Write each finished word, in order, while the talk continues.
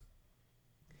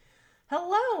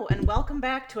Hello, and welcome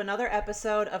back to another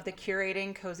episode of the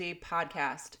Curating Cozy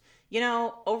podcast.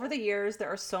 Over the years, there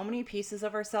are so many pieces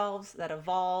of ourselves that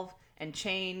evolve and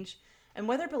change, and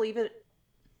whether we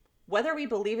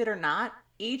believe it or not,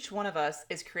 each one of us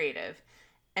is creative,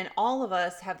 and all of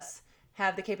us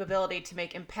have the capability to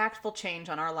make impactful change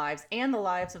on our lives and the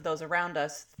lives of those around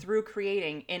us through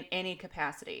creating in any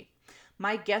capacity.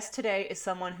 My guest today is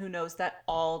someone who knows that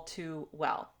all too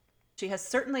well. She has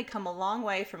certainly come a long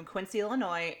way from Quincy,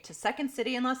 Illinois to Second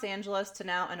City in Los Angeles to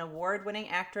now an award-winning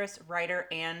actress, writer,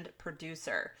 and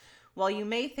producer. While you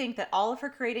may think that all of her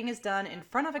creating is done in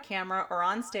front of a camera or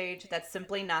on stage, that's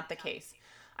simply not the case.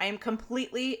 I am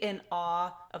completely in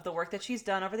awe of the work that she's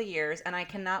done over the years, and I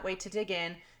cannot wait to dig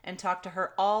in and talk to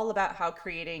her all about how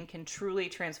creating can truly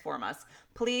transform us.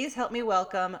 Please help me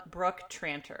welcome Brooke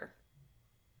Trantor.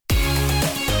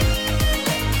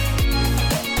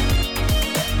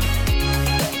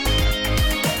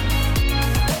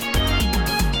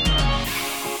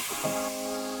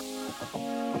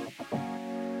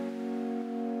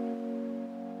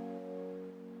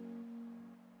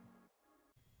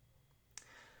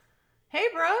 Hey,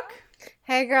 Brooke.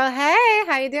 Hey, girl. Hey,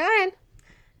 how you doing?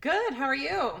 Good. How are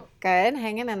you? Good.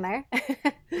 Hanging in there.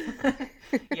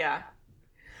 Yeah.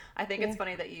 I think it's Yeah.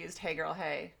 funny that you used "Hey, girl,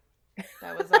 hey."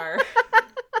 That was our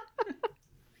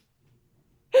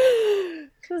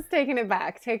Just taking it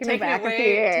back. Taking it taking it back a few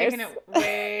years. taking it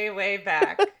way, way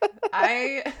back.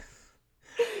 I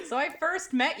so I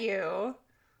first met you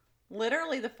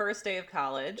literally the first day of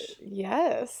college.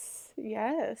 Yes.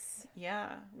 Yes.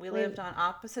 Yeah, we We lived on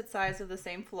opposite sides of the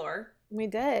same floor. we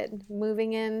did.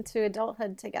 Moving into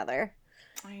adulthood together.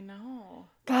 I know.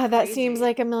 God, that seems Crazy.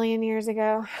 like a million years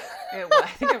ago. I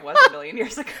think it was a million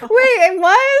years ago. Wait, it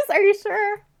was? Are you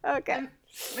sure? Okay. I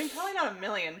mean, probably not a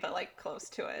million, but like close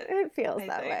to it, It feels I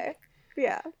that think. way.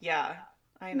 Yeah. Yeah,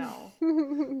 I know.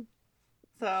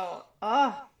 So,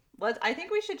 I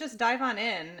think we should just dive on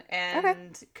in. Okay.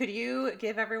 And could you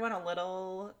give everyone a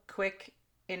little quick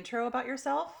intro about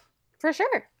yourself? For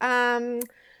sure.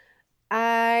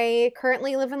 I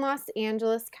currently live in Los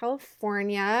Angeles,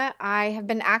 California. I have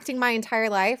been acting my entire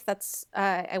life.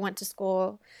 I went to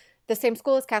school, the same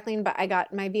school as Kathleen, but I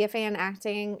got my BFA in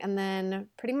acting. And then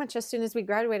pretty much as soon as we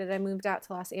graduated, I moved out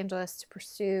to Los Angeles to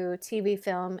pursue TV,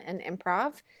 film, and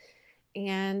improv.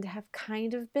 And have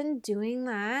kind of been doing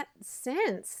that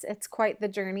since. It's quite the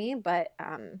journey, but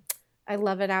I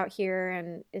love it out here,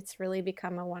 and it's really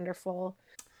become a wonderful.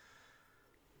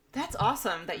 That's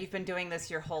awesome that you've been doing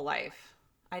this your whole life.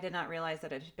 I did not realize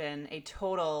that it had been a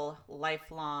total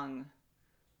lifelong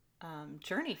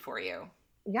journey for you.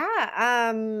 Yeah,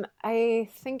 I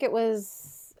think it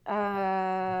was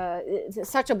it's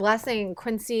such a blessing.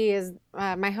 Quincy is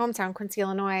my hometown, Quincy,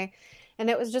 Illinois, and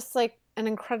it was just like an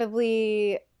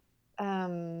incredibly, I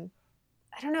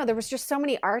don't know, there was just so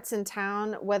many arts in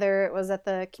town, whether it was at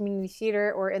the community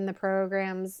theater or in the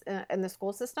programs in the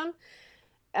school system.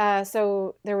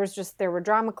 So there were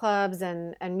drama clubs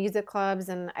and music clubs,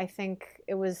 and I think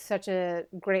it was such a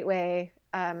great way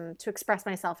to express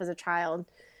myself as a child.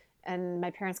 And my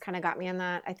parents kind of got me in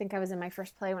that. I think I was in my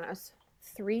first play when I was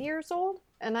 3 years old,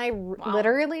 and Wow.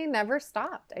 literally never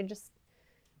stopped.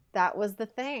 That was the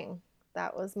thing.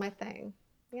 That was my thing.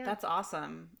 Yeah. That's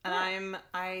awesome. And Yeah.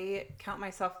 I count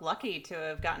myself lucky to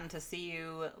have gotten to see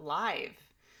you live.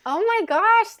 Oh my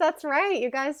gosh, that's right. You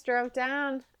guys drove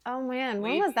down. Oh man,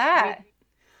 when was We that?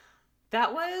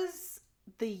 That was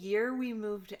the year we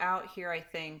moved out here, I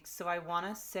think. So I want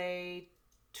to say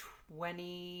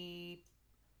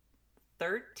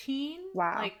 2013,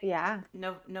 Wow. like Yeah.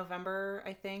 November,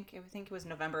 I think. I think it was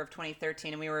November of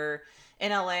 2013, and we were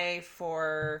in LA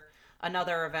for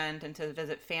another event and to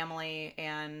visit family,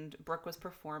 and Brooke was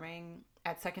performing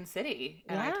at Second City,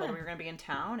 and I told her Yeah. we were going to be in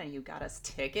town, and you got us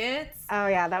tickets. Oh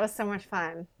yeah, that was so much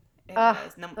fun. It Oh,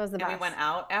 was. that was the And we went best.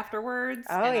 out afterwards,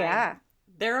 Oh and yeah.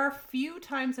 there are few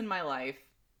times in my life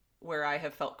where I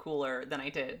have felt cooler than I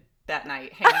did that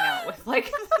night hanging out with like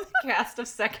the cast of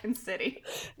Second City.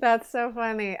 That's so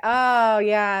funny. Oh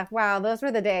yeah. Wow, those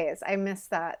were the days. I miss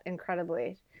that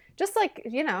incredibly. Just like,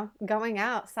 going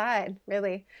outside,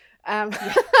 really. Um,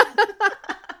 Yeah.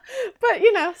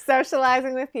 but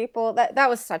socializing with people. That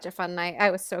was such a fun night.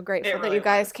 I was so It grateful that really you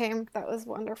guys was. came. That was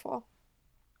wonderful.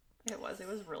 It was. It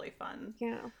was really fun.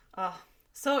 Yeah. Uh,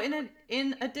 so in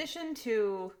addition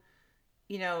to,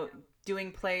 you know,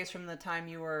 doing plays from the time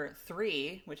you were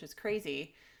 3, which is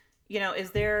crazy,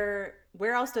 is there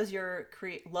where else does your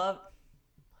love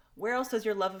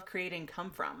of creating come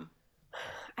from?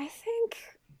 I think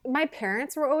my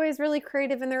parents were always really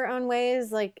creative in their own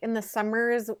ways. Like in the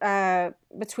summers,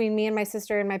 between me and my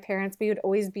sister and my parents, we would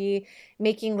always be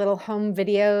making little home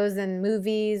videos and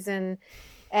movies and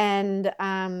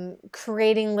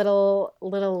creating little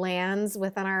lands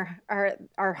within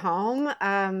our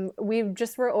home. We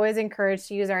just were always encouraged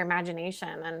to use our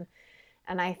imagination,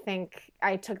 and I think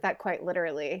I took that quite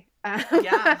literally.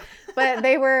 Yeah. But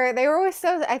they were always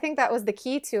so. I think that was the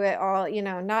key to it all.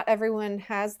 Not everyone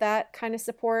has that kind of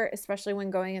support, especially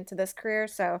when going into this career.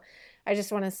 So I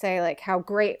just want to say like how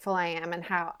grateful I am and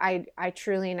how I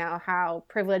truly know how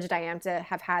privileged I am to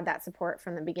have had that support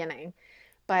from the beginning.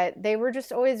 But they were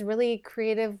just always really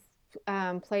creative,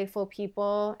 playful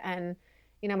people. And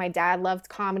my dad loved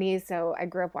comedy, so I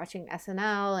grew up watching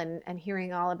SNL and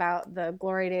hearing all about the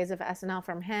glory days of SNL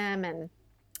from him. And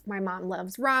my mom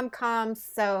loves rom-coms,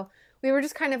 so we were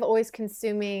just kind of always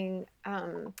consuming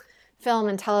film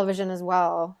and television as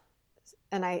well.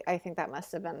 And I think that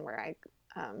must have been where I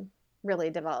really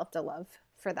developed a love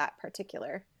for that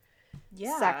particular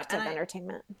sect of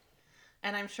entertainment.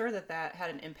 And I'm sure that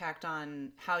had an impact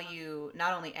on how you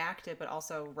not only acted, but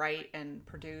also write and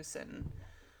produce and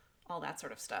all that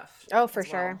sort of stuff. Oh, for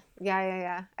sure.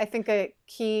 Yeah. I think a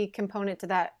key component to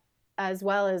that as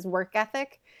well is work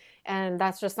ethic. And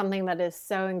that's just something that is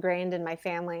so ingrained in my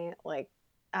family, like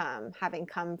having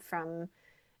come from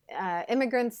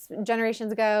immigrants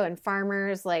generations ago and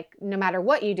farmers. Like no matter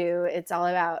what you do, it's all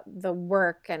about the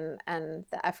work and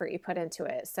the effort you put into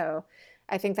it. So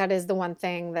I think that is the one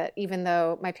thing that even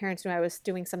though my parents knew I was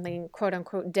doing something quote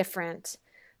unquote different,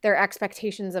 their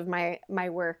expectations of my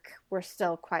work were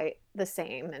still quite the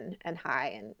same and high.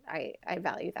 And I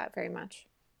value that very much.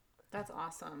 That's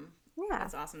awesome. Yeah.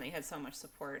 That's awesome that you had so much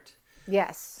support.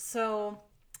 Yes. So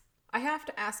I have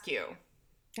to ask you,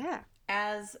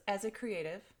 as a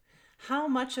creative, how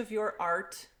much of your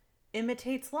art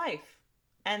imitates life?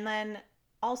 And then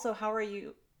also, how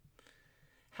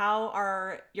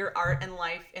are your art and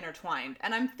life intertwined?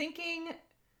 And I'm thinking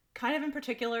kind of in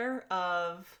particular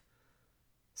of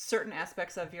certain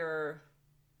aspects of your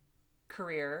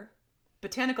career.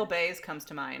 Botanical Bays comes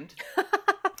to mind.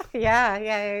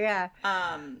 Yeah.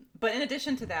 But in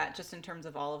addition to that, just in terms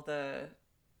of all of the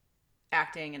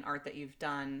acting and art that you've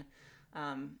done,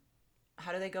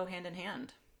 how do they go hand in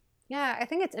hand? Yeah, I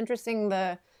think it's interesting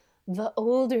the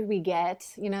older we get,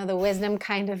 the wisdom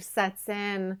kind of sets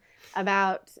in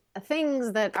about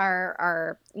things that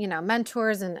our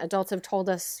mentors and adults have told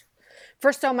us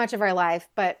for so much of our life.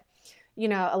 But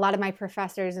a lot of my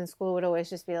professors in school would always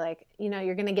just be like,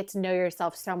 you're going to get to know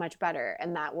yourself so much better,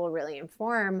 and that will really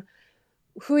inform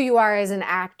who you are as an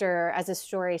actor, as a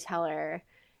storyteller.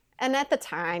 And at the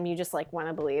time, you just like want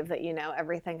to believe that you know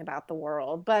everything about the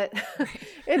world, but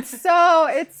it's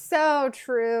so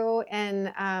true.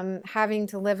 And having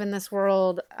to live in this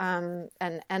world and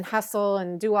hustle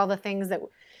and do all the things that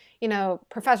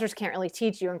professors can't really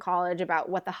teach you in college about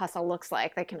what the hustle looks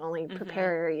like. They can only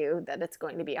prepare you that it's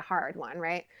going to be a hard one,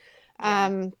 right?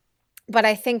 Yeah. But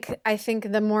I think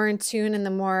the more in tune and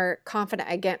the more confident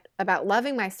I get about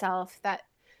loving myself, that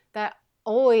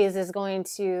always is going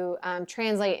to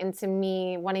translate into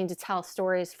me wanting to tell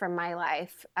stories from my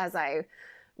life as I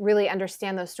really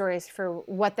understand those stories for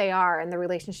what they are and the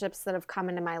relationships that have come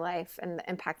into my life and the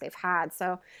impact they've had.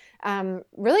 So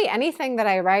really anything that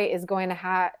I write is going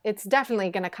to it's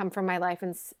definitely going to come from my life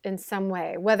in some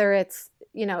way, whether it's,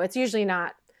 it's usually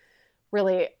not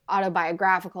really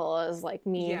autobiographical as like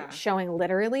me showing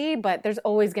literally, but there's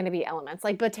always going to be elements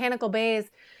like Botanical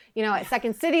Bays. At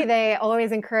Second City, they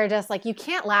always encourage us, like, you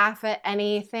can't laugh at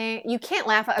anything. You can't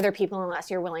laugh at other people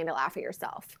unless you're willing to laugh at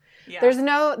yourself. Yeah. There's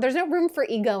no room for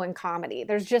ego in comedy.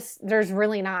 There's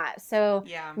really not. So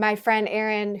my friend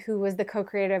Erin, who was the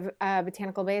co-creator of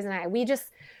Botanical Bays, and I, we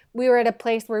were at a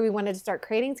place where we wanted to start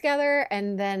creating together.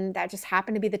 And then that just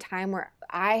happened to be the time where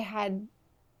I had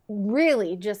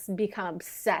really just become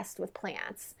obsessed with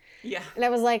plants. Yeah. And I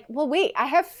was like, well, wait, I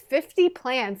have 50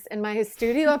 plants in my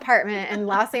studio apartment in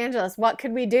Los Angeles. What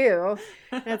could we do?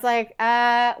 And it's like,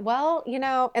 well,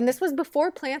 and this was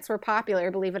before plants were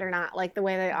popular, believe it or not, like the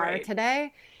way they are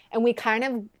today. And we kind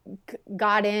of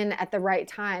got in at the right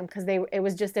time because it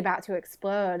was just about to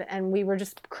explode. And we were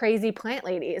just crazy plant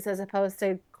ladies as opposed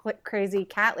to crazy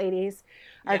cat ladies.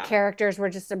 Our characters were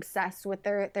just obsessed with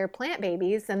their plant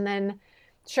babies. And then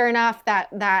sure enough,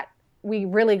 that we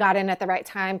really got in at the right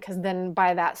time, because then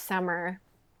by that summer,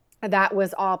 that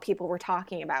was all people were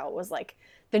talking about, was like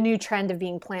the new trend of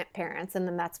being plant parents. And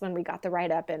then that's when we got the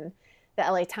write-up in the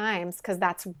LA Times, because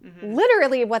that's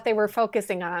literally what they were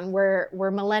focusing on, were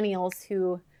millennials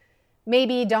who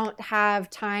maybe don't have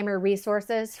time or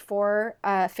resources for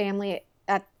a family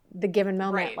the given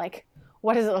moment, Right. like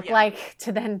what does it look Yeah. like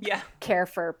to then Yeah. care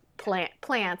for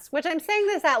plants, which I'm saying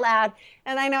this out loud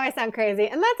and I know I sound crazy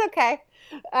and that's okay.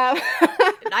 Um,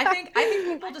 And I think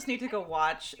people just need to go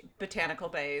watch Botanical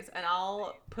Bays, and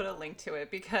I'll put a link to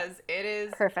it because it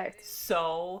is Perfect.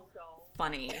 so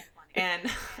funny. And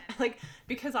like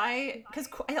because I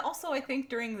also I think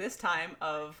during this time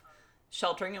of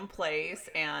sheltering in place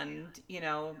and,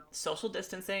 social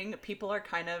distancing, people are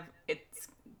kind of it's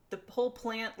the whole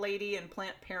plant lady and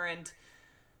plant parent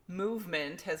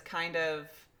movement has kind of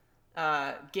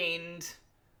gained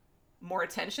more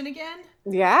attention again.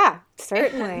 Yeah,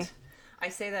 And certainly. I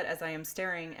say that as I am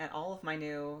staring at all of my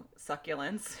new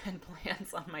succulents and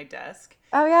plants on my desk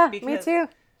Oh yeah, me because, too.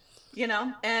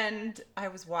 and I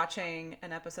was watching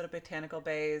an episode of Botanical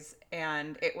Bays,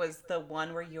 and it was the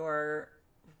one where you're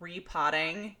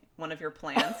repotting one of your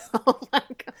plants. Oh my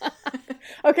God.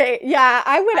 Okay, yeah,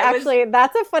 I would I was actually,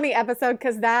 that's a funny episode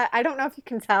because that, I don't know if you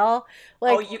can tell.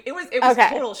 Oh, Like, it was okay,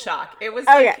 total shock. It was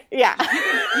okay, like yeah.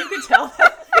 you could tell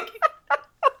that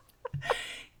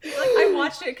like I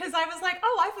watched it because I was like,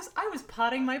 oh, I was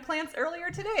potting my plants earlier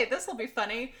today. This will be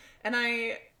funny. And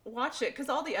I watched it because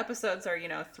all the episodes are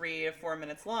 3 to 4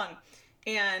 minutes long,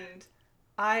 and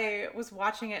I was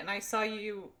watching it and I saw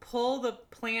you pull the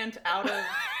plant out of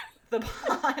the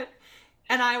pot,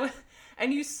 and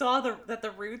and you saw that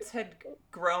the roots had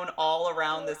grown all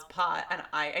around this pot,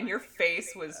 and your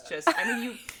face was just, I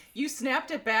mean, you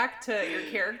snapped it back to your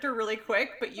character really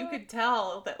quick, but you could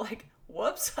tell that, like,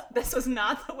 whoops, this was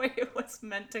not the way it was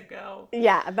meant to go.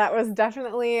 Yeah, that was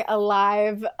definitely a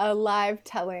live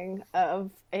telling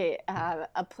of a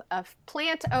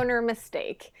plant owner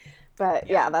mistake. But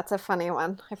yeah, Yeah, that's a funny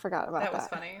one. I forgot about that was that.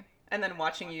 funny. And then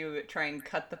watching you try and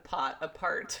cut the pot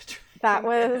apart to try That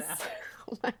and get was, it out.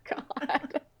 oh my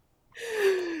God.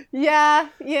 Yeah,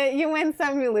 you win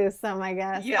some, you lose some, I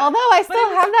guess. Yeah, Although I but still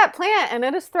it was, have that plant and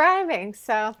it is thriving.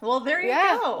 So well, there you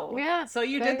yeah, go. yeah, So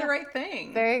you there did you the go. right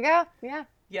thing. There you go. Yeah,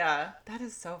 Yeah, that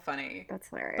is so funny. that's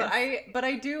But hilarious.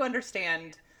 I do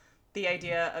understand the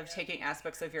idea of taking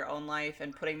aspects of your own life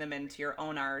and putting them into your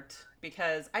own art,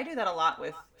 because I do that a lot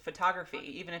with photography,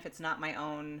 even if it's not my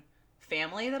own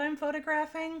family that I'm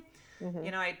photographing. Hmm.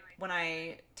 I when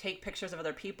I take pictures of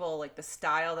other people, like the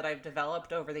style that I've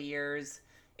developed over the years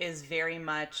is very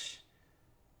much,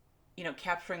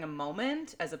 capturing a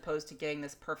moment as opposed to getting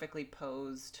this perfectly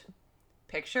posed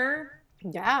picture.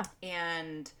 Yeah.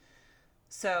 And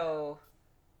so,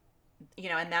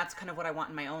 and that's kind of what I want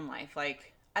in my own life.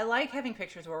 Like, I like having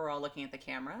pictures where we're all looking at the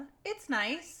camera. It's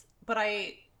nice, but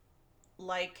I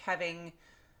like having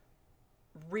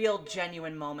real,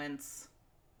 genuine moments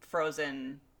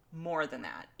frozen more than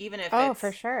that. Even if Oh, for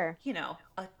it's, sure.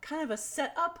 a kind of a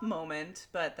set up moment,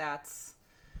 but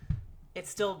it's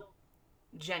still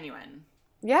genuine.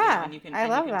 Yeah, And you can I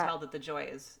love that. tell that the joy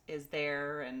is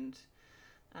there. And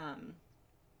um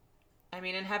I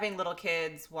mean, and having little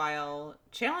kids, while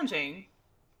challenging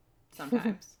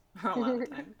sometimes, or a lot of the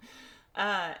time,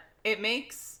 uh, it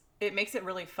makes it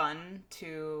really fun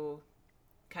to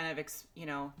kind of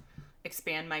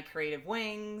expand my creative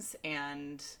wings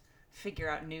and figure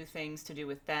out new things to do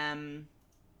with them,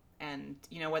 and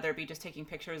whether it be just taking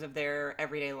pictures of their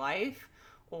everyday life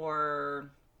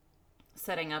or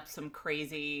setting up some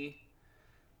crazy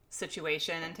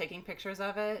situation and taking pictures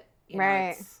of it.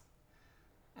 Right. It's,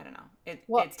 I don't know.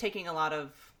 Well, It's taking a lot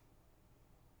of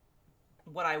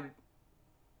what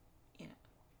you know,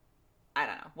 I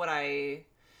don't know, what I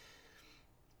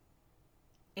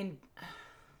in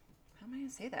how am I going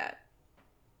to say that?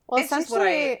 well,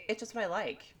 essentially, It's just what I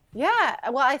like. yeah.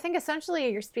 Well, I think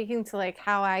essentially you're speaking to like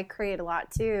how I create a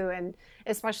lot too, and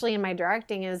especially in my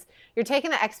directing is you're taking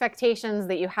the expectations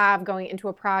that you have going into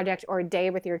a project or a day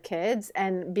with your kids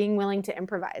and being willing to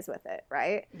improvise with it,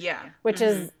 right? Yeah. Which Mhm.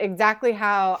 is exactly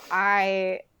how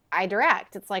I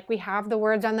direct. It's like we have the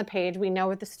words on the page, we know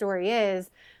what the story is,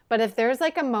 but if there's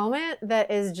like a moment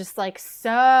that is just like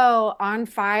so on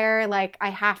fire, like I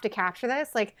have to capture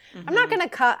this, like I'm not Mhm. going to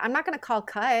cut, I'm not going to call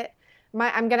cut.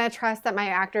 I'm going to trust that my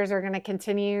actors are going to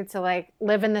continue to like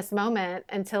live in this moment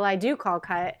until I do call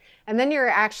cut. And then you're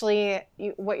actually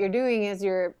what you're doing is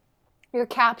you're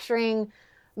capturing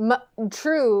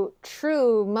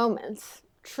true moments,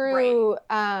 Right.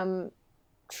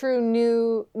 true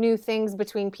new things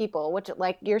between people, which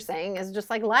like you're saying is just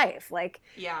like life, like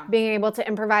Yeah. being able to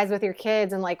improvise with your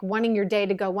kids and like wanting your day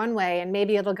to go one way and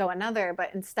maybe it'll go another,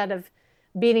 but instead of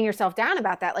beating yourself down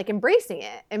about that, like embracing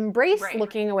it, embrace Right.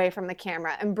 looking away from the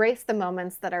camera, embrace the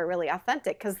moments that are really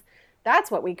authentic, because that's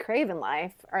what we crave in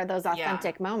life, are those Yeah.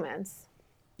 authentic moments.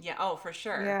 Yeah. Oh, for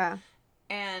sure. Yeah.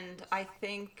 And I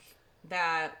think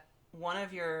that one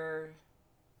of your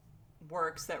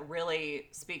works that really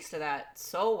speaks to that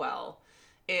so well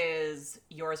is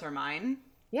Yours or Mine.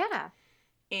 Yeah.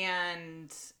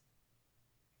 And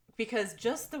because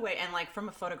just the way, and like from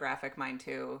a photographic mind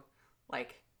too,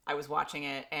 like I was watching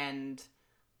it and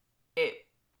it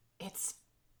it's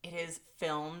it is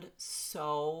filmed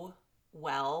so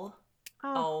well.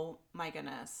 Oh, Oh my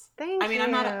goodness. I thank mean, you.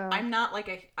 I'm not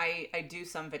like I do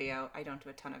some video. I don't do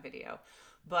a ton of video.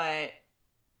 But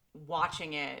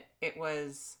watching it, it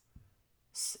was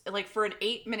like for an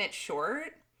 8-minute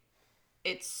short,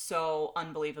 it's so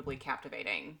unbelievably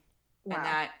captivating. And Wow.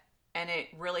 that and it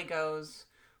really goes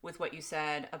with what you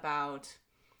said about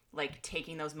like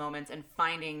taking those moments and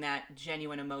finding that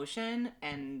genuine emotion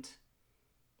and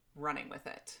running with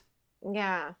it.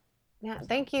 Yeah. Yeah.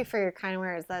 Thank you for your kind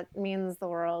words. That means the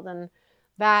world. And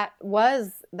that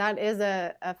is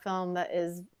a film that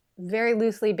is very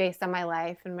loosely based on my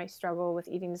life and my struggle with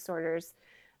eating disorders.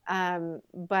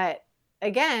 But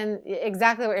again,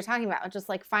 exactly what you're talking about, just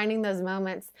like finding those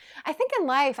moments. I think in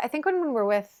life, I think when we're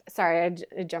with, sorry,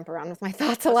 I jump around with my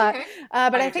thoughts a That's lot. okay.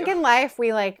 But I I do think too. in life,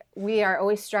 we are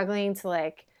always struggling to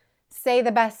like say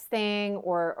the best thing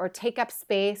or take up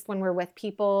space when we're with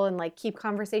people and like keep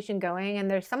conversation going. And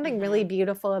there's something really Mm-hmm.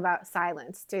 beautiful about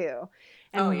silence too,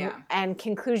 Oh yeah. and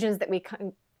conclusions that we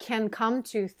can come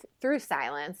to through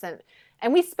silence.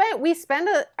 And we spend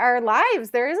our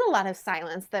lives, there is a lot of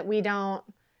silence that we don't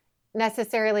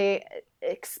necessarily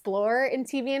explore in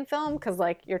TV and film because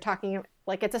like you're talking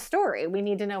like it's a story. We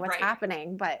need to know what's Right.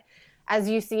 happening. But as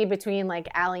you see between like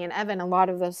Allie and Evan, a lot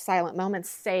of those silent moments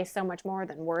say so much more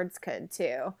than words could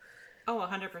too. Oh,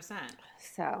 100%.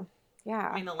 So I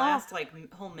yeah. mean, the Oh last like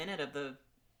whole minute of the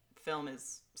film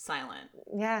is silent.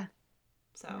 yeah.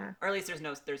 So, Yeah. or at least there's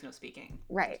no speaking,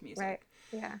 Right. just Right. music.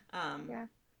 Yeah. Um, Yeah.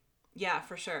 yeah,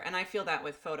 for sure. And I feel that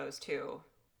with photos too.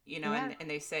 You know, Yeah. and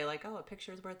they say like, oh, a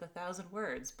picture is worth 1,000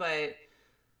 words, but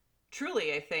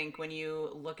truly, I think when you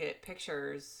look at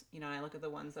pictures, you know, and I look at the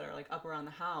ones that are like up around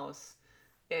the house,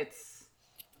 it's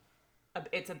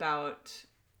it's about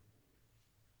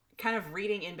kind of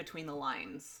reading in between the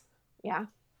lines, Yeah.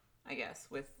 I guess,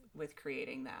 with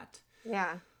creating that.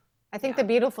 Yeah. I think Yeah. the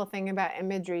beautiful thing about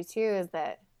imagery too is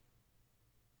that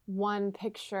one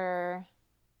picture,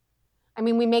 I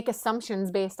mean, we make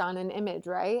assumptions based on an image,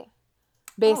 right?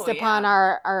 Oh Based upon yeah.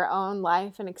 our own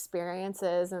life and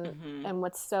experiences. Mm-hmm. And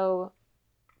what's so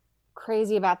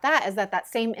crazy about that is that that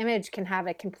same image can have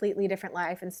a completely different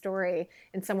life and story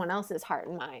in someone else's heart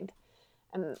and mind.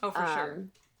 And Oh, for sure.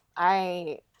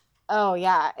 I, oh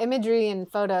yeah, imagery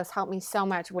and photos help me so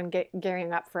much when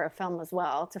gearing up for a film as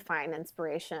well to find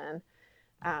inspiration.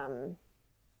 Um,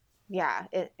 yeah,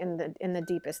 in the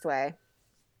deepest way.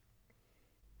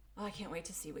 Oh, I can't wait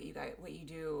to see what you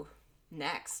do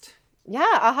next.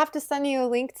 Yeah, I'll have to send you a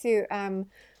link to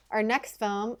our next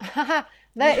film that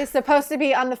Yeah. is supposed to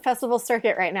be on the festival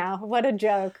circuit right now. What a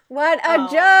joke! What a Oh.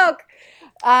 joke!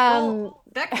 Um, Well,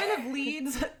 that kind of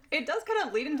leads it does kind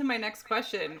of lead into my next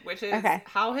question, which is okay.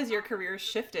 how has your career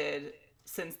shifted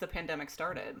since the pandemic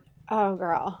started? Oh,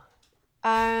 girl.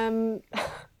 Um,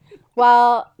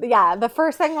 well, yeah, the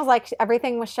first thing was like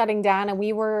everything was shutting down and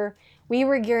we were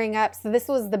gearing up. So this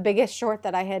was the biggest short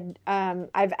that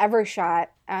I've ever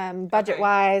shot, budget Okay.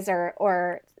 wise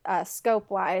or scope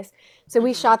wise. So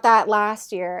we Mm-hmm. shot that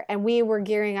last year and we were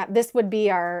gearing up. This would be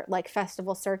our like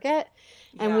festival circuit.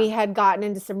 And Yeah. we had gotten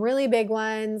into some really big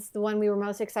ones. The one we were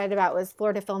most excited about was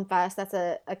Florida Film Fest. That's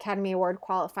a Academy Award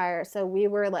qualifier. So we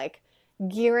were like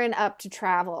gearing up to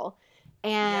travel.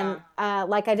 And Yeah.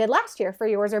 like I did last year for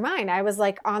Yours or Mine, I was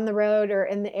like on the road or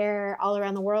in the air all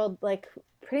around the world, like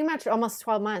pretty much almost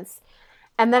 12 months.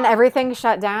 And then Wow. everything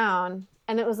shut down.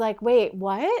 And it was like, wait,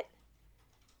 what?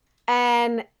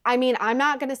 And I mean, I'm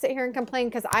not going to sit here and complain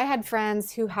because I had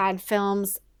friends who had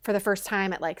films for the first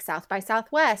time at like South by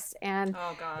Southwest. And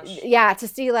Oh gosh. yeah, to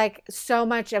see like so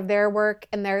much of their work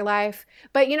and their life.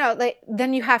 But you know, like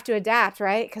then you have to adapt,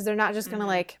 right? Because they're not just going to Mm-hmm.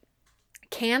 like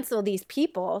cancel these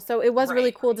people. So it was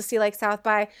really Right. cool to see like South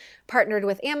by partnered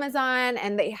with Amazon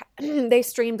and they they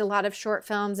streamed a lot of short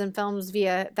films and films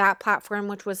via that platform,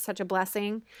 which was such a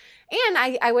blessing. And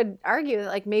I would argue that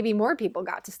like maybe more people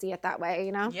got to see it that way,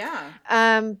 you know? Yeah.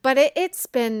 But it's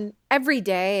been every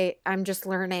day I'm just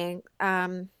learning.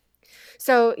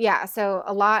 So yeah, so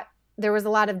there was a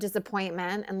lot of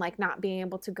disappointment and like not being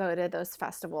able to go to those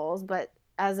festivals, but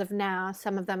as of now,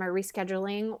 some of them are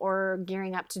rescheduling or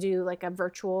gearing up to do like a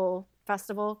virtual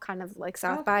festival, kind of like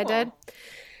Oh, South by did. cool.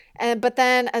 And but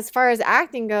then as far as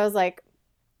acting goes, like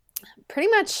pretty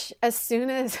much as soon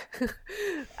as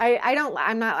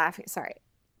I'm not laughing, sorry.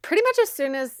 Pretty much as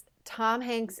soon as Tom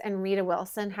Hanks and Rita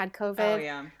Wilson had Oh COVID.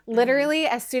 yeah. Mm-hmm. Literally,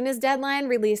 as soon as Deadline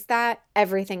released that,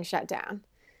 everything shut down.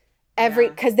 Yeah.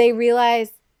 Because they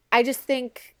realized, I just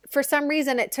think for some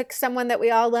reason it took someone that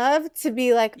we all love to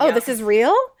be like, oh, Yep. this is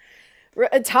real.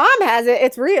 Tom has it,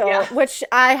 it's real, Yeah. which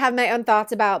I have my own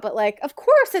thoughts about, but like, of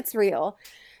course it's real.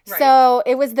 Right. So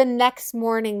it was the next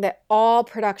morning that all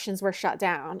productions were shut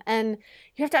down. And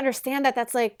you have to understand that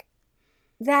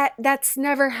that's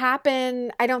never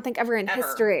happened, I don't think, ever in Ever.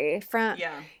 history.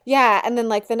 Yeah. Yeah, and then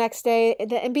like the next day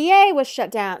the NBA was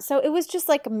shut down. So it was just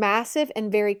like massive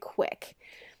and very quick.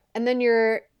 And then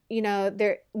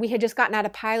there we had just gotten out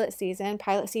of pilot season.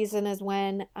 Pilot season is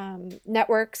when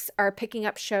networks are picking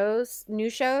up new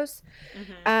shows.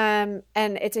 Mm-hmm.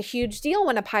 And it's a huge deal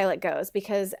when a pilot goes,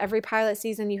 because every pilot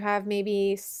season you have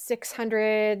maybe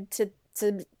 600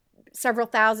 to several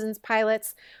thousands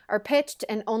pilots are pitched,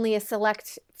 and only a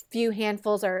select few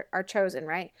handfuls are chosen,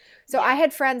 right? So I Yeah.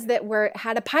 had friends that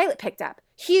had a pilot picked up,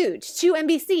 huge, to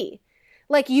NBC.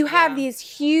 Like, you have Yeah. these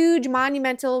huge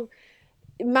monumental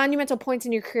points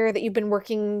in your career that you've been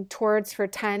working towards for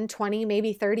 10, 20,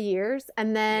 maybe 30 years, Yeah.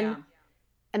 and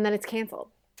then it's canceled.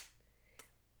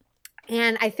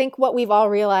 And I think what we've all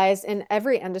realized in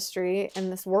every industry in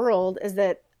this world is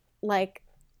that, like,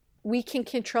 we can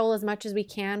control as much as we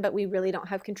can, but we really don't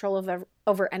have control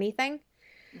over anything.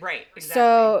 Right. Exactly.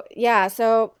 So yeah,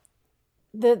 so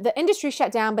the industry shut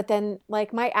down, but then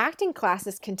like my acting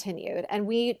classes continued, and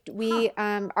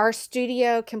Huh. our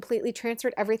studio completely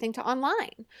transferred everything to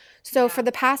online. So for Yeah.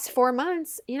 the past 4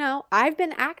 months, I've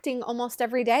been acting almost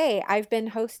every day. I've been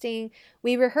hosting.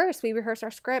 We rehearse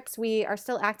our scripts. We are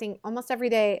still acting almost every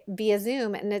day via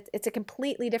Zoom, and it's a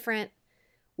completely different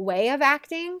way of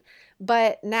acting.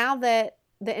 But now that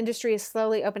the industry is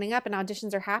slowly opening up and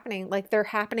auditions are happening, like, they're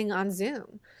happening on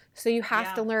Zoom. So you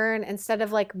have to Yeah. learn, instead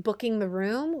of like booking the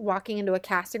room, walking into a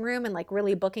casting room and like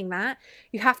really booking that,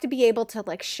 you have to be able to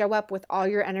like show up with all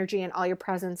your energy and all your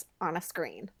presence on a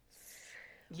screen,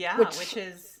 Yeah. which Which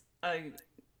is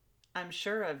I'm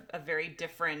sure a very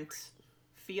different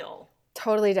feel.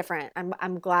 totally different.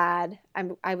 I'm glad.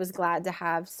 I was glad to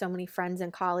have so many friends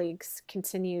and colleagues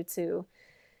continue to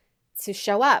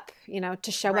show up,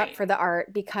 to show up Right. for the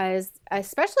art, because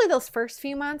especially those first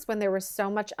few months when there was so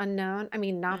much unknown. I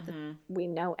mean, not that Mm-hmm. we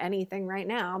know anything right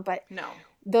now, but No.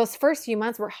 those first few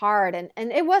months were hard, and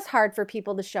it was hard for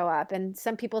people to show up, and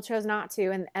some people chose not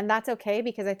to, and that's okay,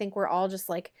 because I think we're all just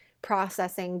like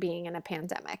processing being in a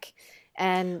pandemic.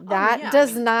 And Oh that yeah. I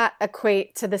does mean. not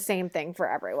equate to the same thing for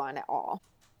everyone at all.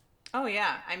 Oh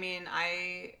yeah. I mean,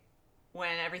 I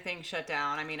when everything shut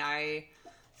down. I mean, I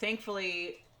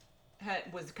thankfully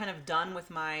was kind of done with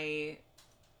my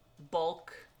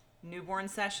bulk newborn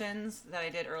sessions that I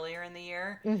did earlier in the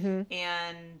year, Mhm.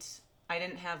 and I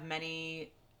didn't have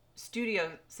many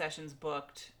studio sessions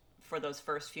booked for those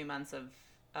first few months of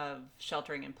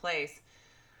sheltering in place,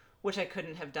 which I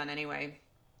couldn't have done anyway.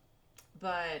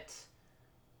 But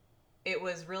it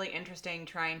was really interesting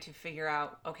trying to figure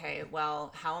out, okay,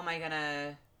 well, how am I going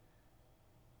to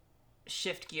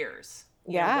shift gears?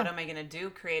 What Yeah. am I going to do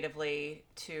creatively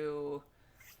to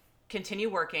continue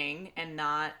working and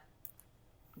not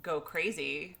go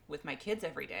crazy with my kids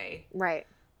every day, Right.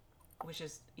 which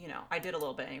is, I did a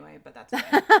little bit anyway, but that's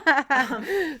fine.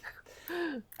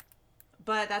 Um,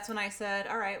 but that's when I said,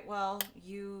 all right, well,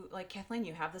 like Kathleen,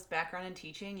 you have this background in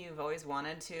teaching. You've always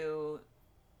wanted to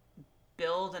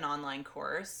build an online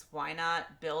course. Why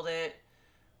not build it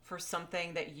for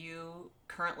something that you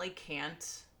currently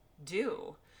can't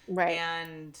do? Right.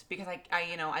 And because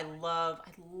I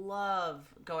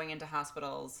love going into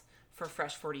hospitals for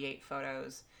Fresh 48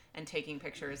 photos and taking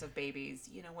pictures of babies,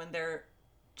 when they're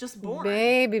just born,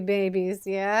 Baby babies,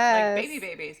 like yes. baby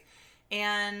babies,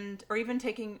 and or even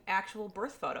taking actual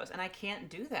birth photos, and I can't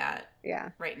do that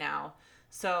Yeah. right now.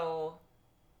 So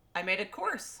I made a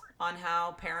course on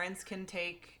how parents can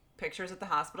take pictures at the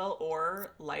hospital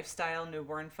or lifestyle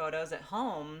newborn photos at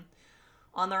home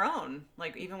on their own,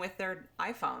 like even with their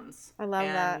iPhones. I love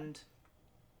that. And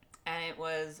it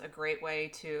was a great way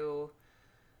to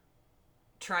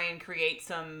try and create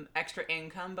some extra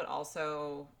income, but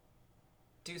also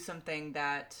do something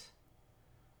that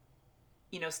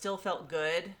still felt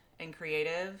good and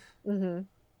creative, Mhm.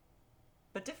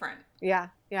 but different. Yeah.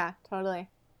 Yeah, totally.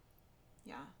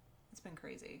 Yeah, it's been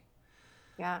crazy.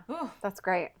 Yeah. Oh, That's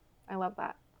great. I love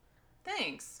that.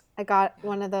 thanks. I got Yeah.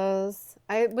 one of those.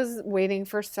 I was waiting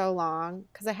for so long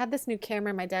because I had this new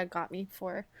camera my dad got me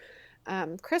for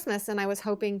Christmas, and I was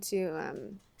hoping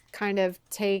to kind of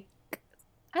take,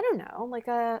 I don't know, like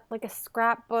a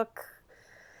scrapbook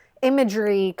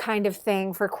imagery kind of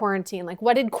thing for quarantine. Like,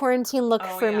 what did quarantine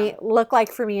Oh yeah. look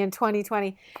like for me in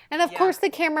 2020? And of Yeah. course, the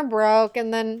camera broke,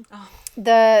 and then Oh,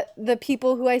 the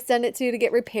people who I send it to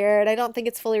get repaired. I don't think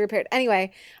it's fully repaired.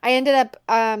 Anyway, I ended up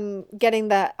getting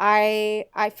the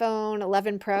iPhone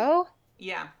 11 Pro.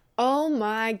 yeah. Oh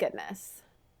my goodness.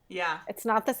 Yeah. It's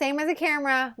not the same as a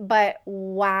camera, but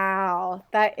wow,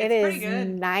 that it It's pretty is good.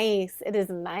 nice. It is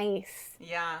nice.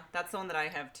 Yeah, that's the one that I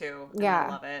have too, and I Yeah.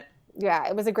 love it. Yeah,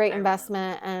 it was a great I really love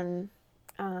investment, and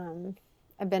um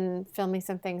I've been filming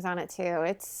some things on it too.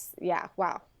 It's yeah,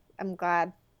 wow. I'm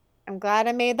glad. I'm glad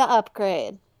I made the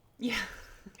upgrade. it. Yeah,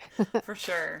 for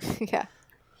sure. Yeah.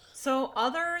 So,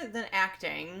 other than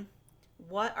acting,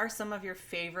 what are some of your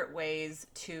favorite ways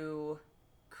to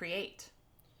create?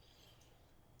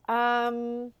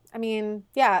 I mean,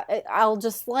 yeah, I'll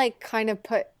just like kind of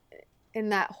put in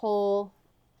that whole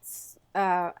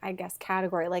I guess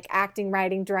category, like acting,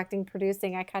 writing, directing,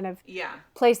 producing. I kind of Yeah.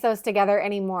 place those together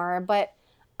anymore, but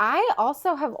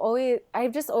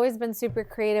I've just always been super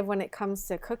creative when it comes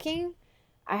to cooking.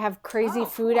 I have crazy Oh,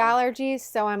 food cool. allergies,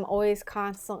 so I'm always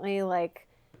constantly like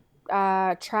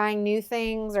trying new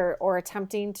things or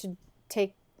attempting to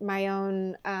take my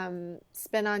own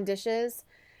spin on dishes.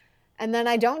 And then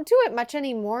I don't do it much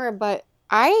anymore, but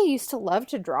I used to love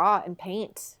to draw and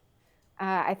paint.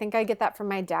 I think I get that from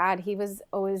my dad. He was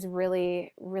always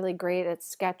really, really great at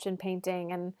sketch and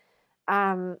painting. And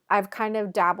I've kind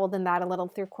of dabbled in that a little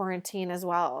through quarantine as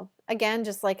well. Again,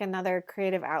 just like another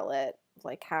creative outlet,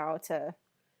 like how to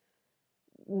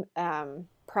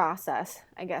process,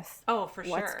 I guess, Oh, for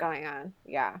what's sure. going on.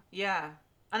 Yeah. Yeah.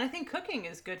 And I think cooking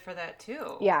is good for that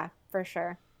too. Yeah, for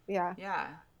sure. Yeah. Yeah.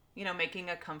 Making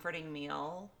a comforting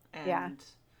meal Yeah. and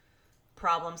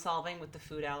problem solving with the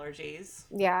food allergies.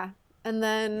 Yeah. And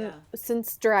then Yeah.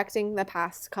 since directing the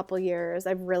past couple years,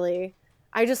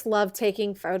 I just love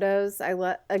taking photos.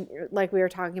 Like we were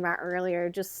talking about earlier,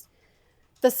 just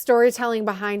the storytelling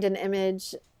behind an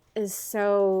image is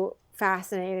so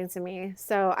fascinating to me.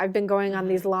 So I've been going on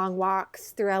these Mm-hmm. long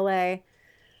walks through LA.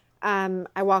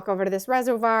 I walk over to this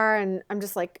reservoir, and I'm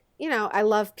just like, I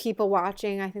love people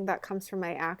watching. I think that comes from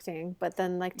my acting, but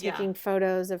then like Yeah. taking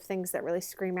photos of things that really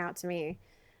scream out to me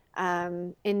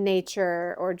in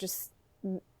nature, or just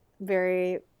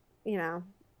very, you know,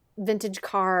 vintage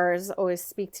cars always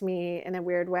speak to me in a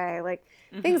weird way, like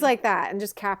things Mm-hmm. like that, and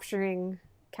just capturing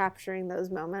those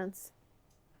moments.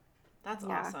 That's Yeah,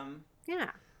 awesome.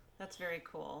 yeah, That's very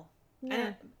cool. And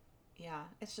yeah, yeah,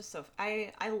 it's just so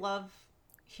I love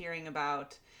hearing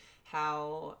about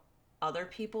how other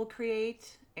people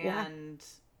create yeah. and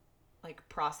like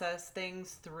process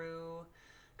things through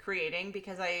creating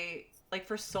because I like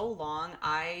for so long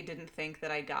I didn't think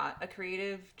that I got a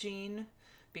creative gene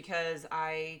because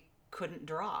I couldn't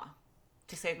draw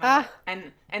to save my life Ah.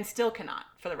 and still cannot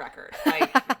for the record.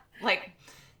 Like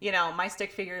my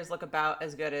stick figures look about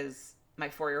as good as my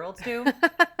 4-year-olds do.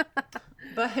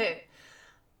 But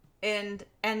and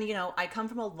I come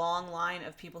from a long line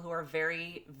of people who are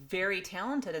very very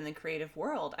talented in the creative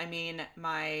world. I mean,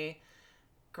 my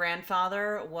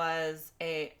grandfather was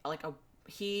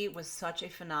he was such a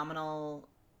phenomenal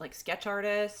like sketch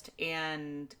artist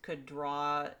and could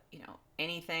draw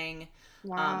anything.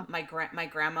 Wow. My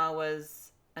grandma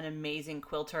was an amazing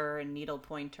quilter and needle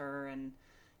pointer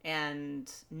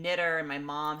and knitter, and my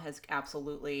mom has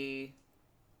absolutely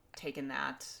taken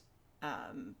that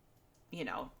um,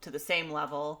 to the same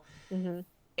level. Hmm.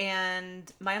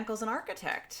 And my uncle's an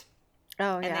architect,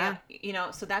 Oh and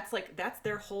yeah. so that's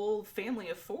their whole family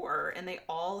of four, and they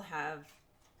all have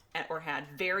or had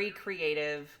very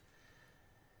creative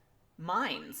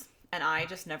minds, and I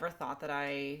just never thought that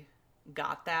I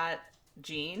got that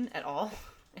gene at all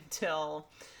until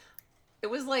it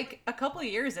was like a couple of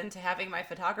years into having my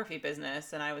photography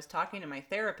business, and I was talking to my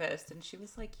therapist, and she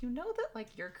was like, that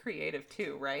like you're creative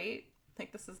too, right?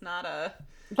 Like this is not a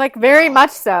Like you very know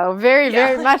much so. Very, yeah,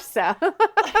 very much so.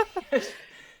 like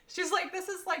she's like, this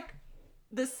is like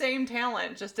the same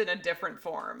talent, just in a different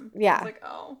form. I was Yeah. like,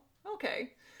 oh,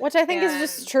 okay. Which I think is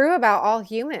just And true about all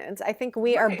humans. I think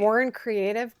we are right. born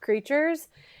creative creatures,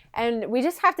 and we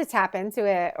just have to tap into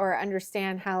it or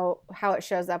understand how it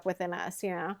shows up within us.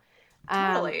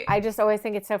 Totally. I just always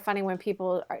think it's so funny when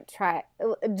people try,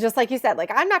 just like you said,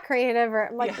 like I'm not creative, or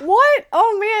I'm like, Yeah. what?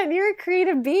 Oh man, you're a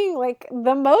creative being, like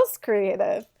the most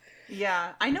creative.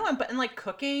 Yeah. I know, but and like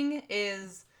cooking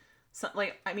is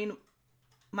like, I mean,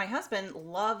 my husband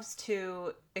loves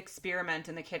to experiment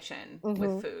in the kitchen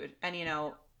with Hmm. food and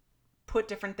put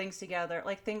different things together,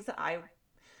 like things that I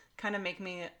kind of make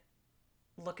me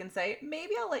look and say,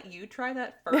 maybe I'll let you try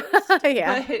that first.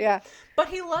 Yeah, yeah, But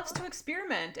he loves to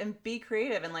experiment and be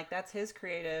creative, and like that's his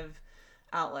creative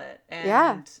outlet.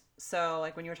 yeah. And so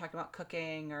like when you were talking about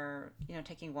cooking or, you know,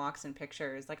 taking walks and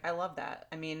pictures, like I love that.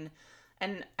 I mean,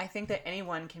 and I think that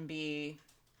anyone can be,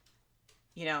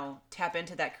 you know, tap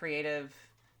into that creative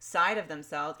side of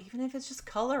themselves, even if it's just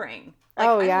coloring. Like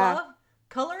Oh, I yeah. love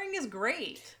coloring is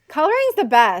great. Coloring's the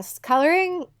best.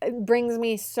 Coloring brings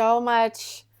me so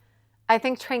much, I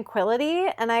think, tranquility.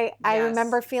 And I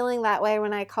remember Yes. feeling that way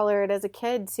when I colored as a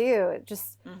kid too. It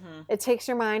just, Mm-hmm. it takes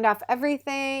your mind off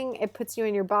everything. It puts you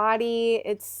in your body.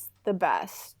 It's the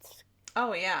best.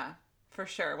 Oh yeah, for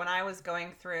sure. When I was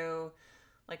going through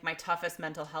like my toughest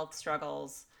mental health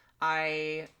struggles,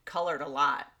 I colored a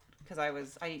lot because I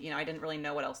didn't really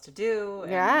know what else to do,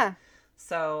 and Yeah.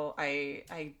 so I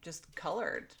just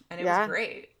colored, and it was Yeah.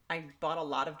 great. I bought a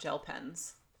lot of gel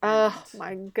pens, Oh and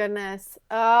my goodness.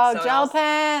 Oh, so it gel also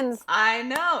pens. I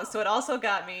know. So it also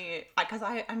got me because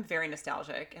I'm very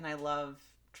nostalgic and I love.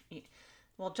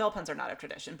 Well, gel pens are not a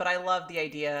tradition, but I love the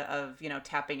idea of, you know,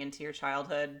 tapping into your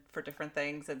childhood for different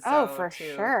things. And Oh, so for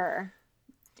to, sure.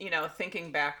 you know,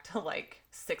 thinking back to like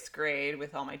sixth grade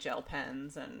with all my gel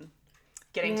pens and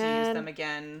getting to use them Man,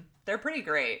 again, they're pretty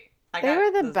great. I they got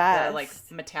were the the like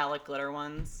best. metallic glitter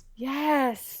ones.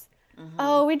 Yes. Hmm.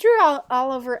 Oh, we drew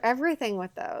all over everything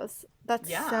with those. That's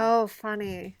Yeah, so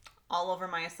funny. all over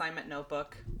my assignment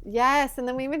notebook. Yes, and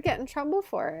then we would get in trouble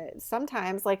for it.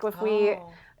 Sometimes, like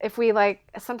Oh, if we like,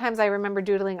 sometimes I remember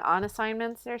doodling on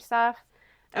assignments or stuff,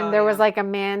 and oh there was yeah. like a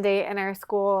mandate in our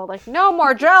school, like no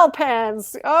more gel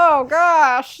pens. Oh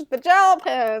gosh, the gel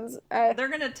pens. They're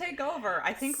gonna take over.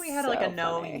 I think we had like a So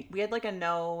no. funny. We had like a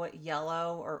no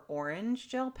yellow or orange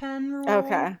gel pen rule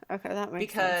Okay, okay, that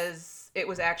makes sense. because it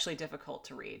was actually difficult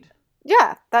to read.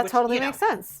 Yeah, that Which totally you know, makes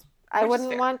sense. I which is wouldn't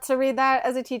fair. want to read that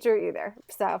as a teacher either.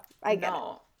 So I get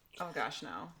No. Oh gosh,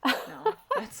 no. No.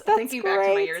 That's That's great.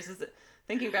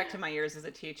 thinking back to my years as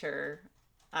a teacher.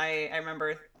 I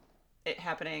remember it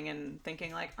happening and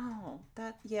thinking like, "Oh,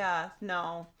 that yeah,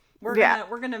 no. Yeah.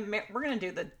 We're going to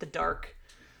do the dark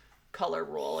color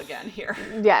rule again here."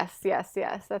 Yes, yes,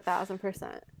 yes.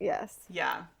 1,000%. Yes.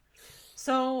 Yeah.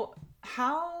 So,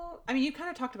 I mean, you kind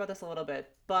of talked about this a little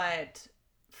bit, but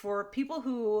for people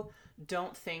who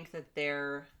don't think that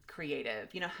they're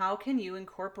creative, you know, how can you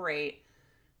incorporate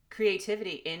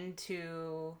creativity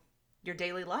into your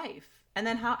daily life? And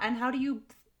then how do you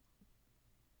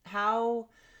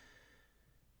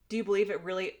believe it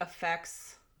really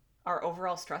affects our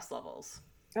overall stress levels?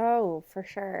 Oh, for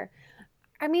sure.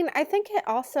 I mean, I think it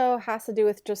also has to do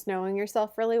with just knowing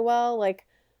yourself really well. Like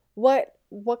what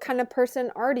kind of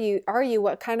person are you?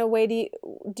 What kind of way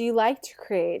do you like to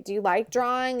create? Do you like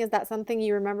drawing? Is that something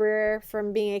you remember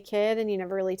from being a kid and you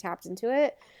never really tapped into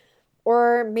it?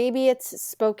 Or maybe it's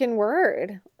spoken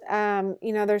word.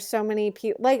 There's so many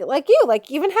people like you, like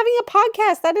even having a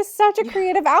podcast, that is such a Yeah.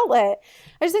 creative outlet.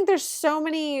 I just think there's so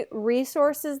many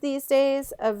resources these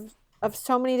days of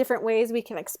so many different ways we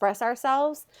can express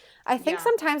ourselves. I think Yeah.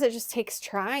 sometimes it just takes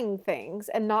trying things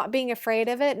and not being afraid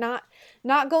of it, not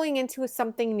going into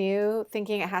something new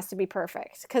thinking it has to be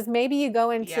perfect. Because Yeah.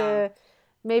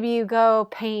 maybe you go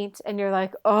paint and you're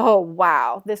like, oh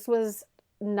wow, this was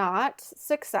not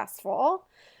successful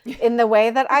in the way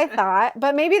that I thought,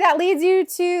 but maybe that leads you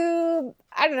to,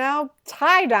 I don't know,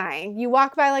 tie dyeing. You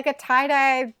walk by like a tie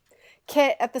dye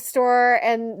kit at the store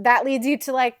and that leads you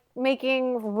to like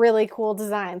making really cool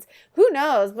designs. Who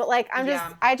knows? But like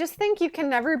Yeah. I just think you can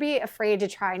never be afraid to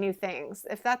try new things.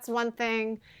 If that's one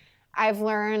thing I've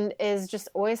learned is just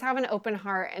always have an open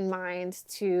heart and mind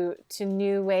to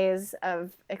new ways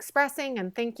of expressing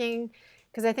and thinking,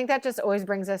 because I think that just always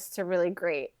brings us to really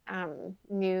great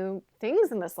new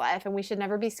things in this life, and we should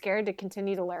never be scared to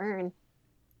continue to learn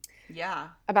Yeah.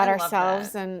 I about love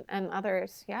ourselves that. and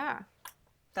others. Yeah.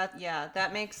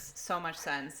 That makes so much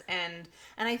sense. And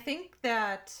I think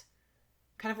that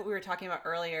kind of what we were talking about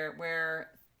earlier,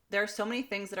 where there are so many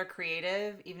things that are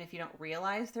creative, even if you don't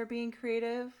realize they're being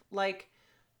creative, like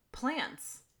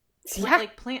plants, Yeah,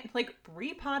 like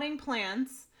repotting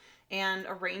plants and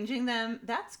arranging them.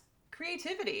 That's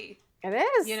creativity, it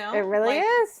you is. It know, really like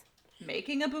is.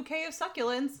 making a bouquet of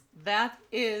succulents. That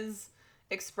is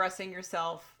expressing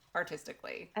yourself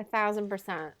artistically.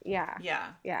 1,000%. Yeah. Yeah.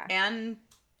 Yeah. And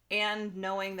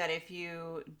knowing that if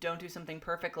you don't do something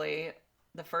perfectly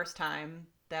the first time,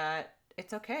 that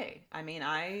it's okay. I mean,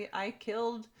 I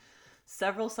killed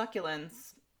several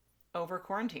succulents over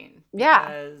quarantine Yeah.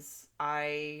 because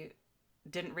I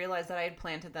didn't realize that I had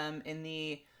planted them in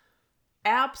the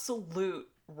absolute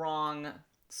wrong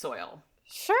soil.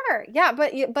 Sure. Yeah,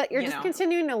 but you're you just know?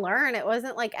 continuing to learn. It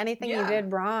wasn't like anything you Yeah.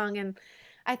 did wrong. And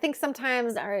I think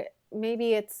sometimes our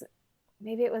maybe it's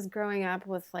maybe it was growing up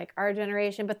with like our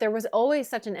generation, but there was always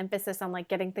such an emphasis on like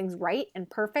getting things right and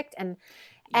perfect. And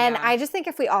Yeah. I just think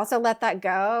if we also let that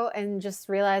go and just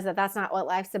realize that that's not what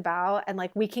life's about, and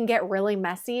like we can get really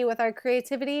messy with our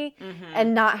creativity Mhm.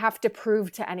 and not have to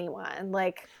prove to anyone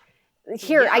like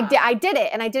here Yeah. I did it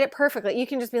and I did it perfectly. You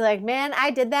can just be like, man, I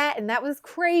did that and that was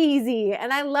crazy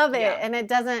and I love it, Yeah. and it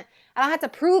doesn't, I don't have to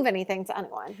prove anything to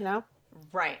anyone, you know.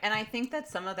 Right. And I think that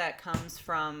some of that comes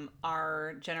from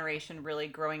our generation really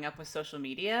growing up with social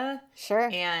media Sure.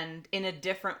 and in a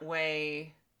different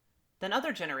way than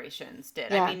other generations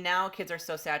did. I Yeah. mean, now kids are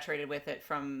so saturated with it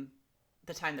from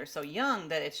the time they're so young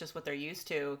that it's just what they're used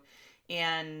to.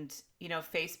 And,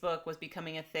 Facebook was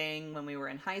becoming a thing when we were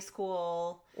in high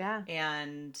school, Yeah.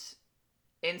 and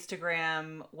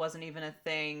Instagram wasn't even a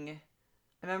thing.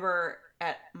 I remember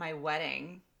at my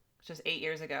wedding, just 8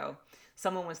 years ago,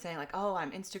 someone was saying, like, oh,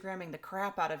 I'm Instagramming the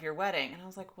crap out of your wedding. And I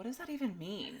was like, what does that even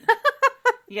mean?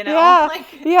 Yeah.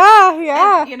 Like, Yeah. and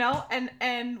Yeah.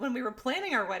 and when we were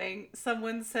planning our wedding,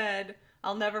 someone said,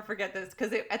 I'll never forget this,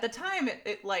 because at the time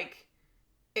it like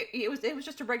it was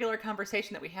just a regular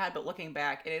conversation that we had, but looking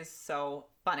back, it is so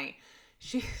funny.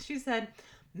 She said,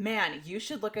 man, you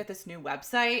should look at this new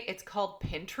website, it's called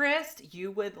Pinterest,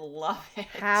 you would love it.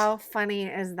 How funny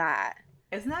is that?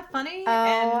 Isn't that funny?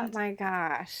 Oh and my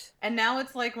gosh. and now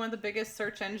it's like one of the biggest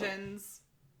search engines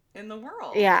in the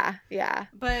world. Yeah. Yeah.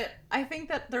 But I think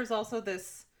that there's also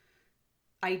this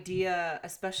idea,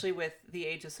 especially with the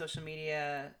age of social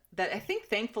media, that I think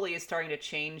thankfully is starting to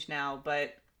change now.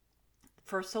 But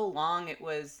for so long, it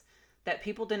was that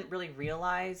people didn't really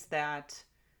realize that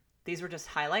these were just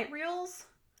highlight reels,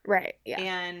 Right. Yeah.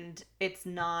 and it's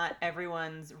not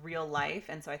everyone's real life.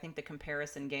 And so I think the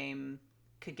comparison game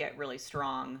could get really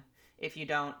strong if you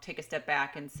don't take a step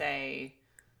back and say,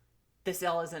 this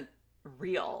all isn't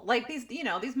real. Like,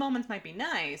 these moments might be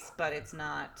nice, but it's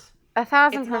not A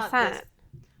thousand it's not this percent.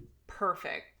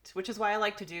 perfect, which is why I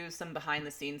like to do some behind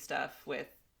the scenes stuff with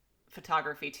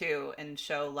photography too, and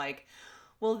show, like,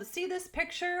 well, see this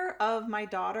picture of my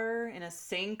daughter in a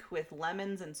sink with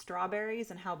lemons and strawberries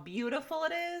and how beautiful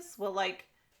it is? Well, like,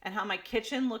 and how my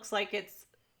kitchen looks like it's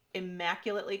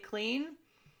immaculately clean.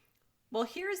 Well,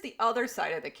 here's the other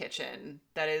side of the kitchen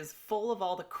that is full of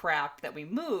all the crap that we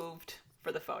moved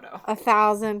for the photo.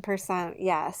 1,000%.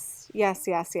 Yes. Yes.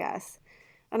 Yes. Yes.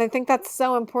 And I think that's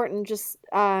so important just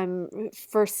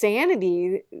for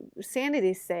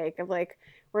sanity's sake of like,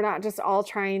 we're not just all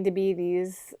trying to be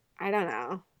these, I don't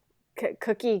know,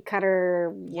 cookie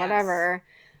cutter, Yes. whatever.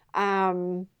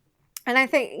 Um, and I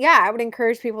think, yeah, I would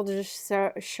encourage people to just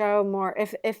show more.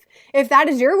 If that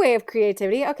is your way of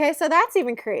creativity, okay, so that's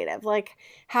even creative. Like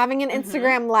having an Mm-hmm.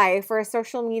 Instagram life or a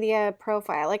social media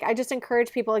profile. Like I just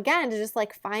encourage people again to just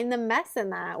like find the mess in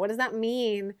that. What does that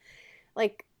mean?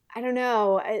 Like I don't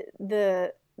know,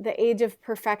 the age of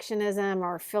perfectionism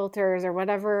or filters or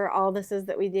whatever all this is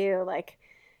that we do. Like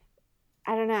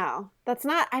I don't know. That's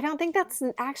not. I don't think that's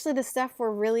actually the stuff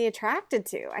we're really attracted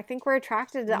to. I think we're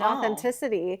attracted to No,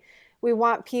 authenticity. We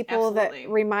want people that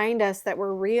absolutely. remind us that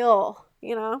we're real.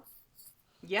 You know?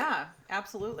 Yeah,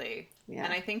 absolutely. Yeah.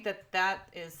 And I think that that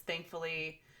is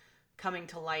thankfully coming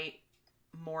to light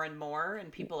more and more,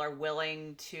 and people are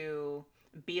willing to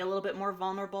be a little bit more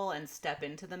vulnerable and step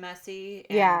into the messy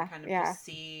and Yeah. kind of Yeah. just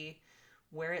see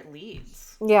where it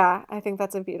leads. Yeah. I think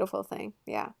that's a beautiful thing.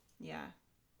 Yeah. Yeah.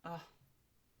 Oh,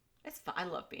 it's fun. I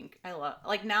love,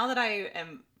 like, now that I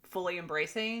am fully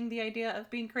embracing the idea of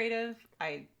being creative,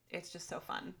 it's just so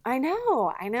fun. I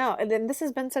know, I know. And then this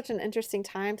has been such an interesting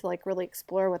time to like really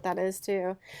explore what that is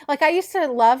too. Like I used to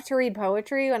love to read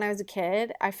poetry when I was a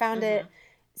kid. I found Mm-hmm. it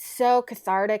so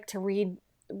cathartic to read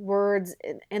words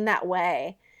in that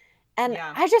way. And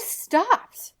Yeah. I just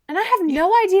stopped. And I have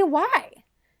no idea why.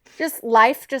 Just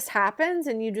life just happens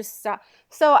and you just stop.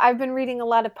 So I've been reading a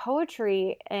lot of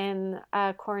poetry in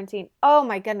quarantine. Oh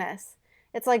my goodness.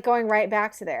 It's like going right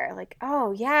back to there. Like,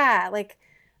 oh yeah, like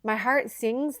my heart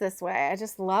sings this way. I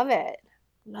just love it.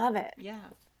 Love it. Yeah.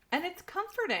 And it's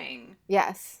comforting,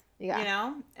 Yes.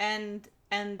 Yeah. and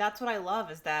that's what I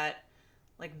love, is that,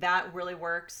 like, that really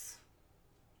works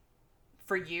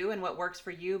for you, and what works for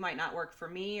you might not work for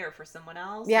me or for someone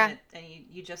else, Yeah. and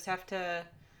you just have to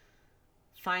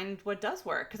find what does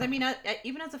work. Because I mean,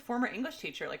 even as a former English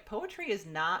teacher, like, poetry is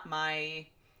not my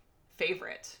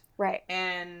favorite. Right.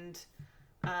 And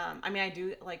I mean, I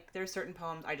do, like, there's certain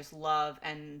poems I just love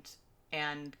and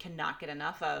cannot get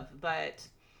enough of, but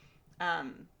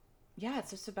um yeah,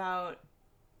 it's just about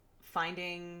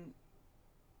finding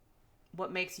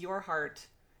what makes your heart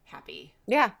happy.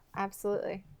 Yeah,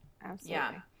 absolutely. Yeah.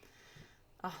 Absolutely.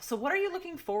 So what are you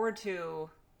looking forward to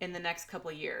in the next couple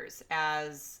of years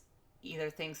as either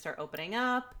things start opening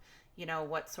up?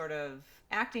 What sort of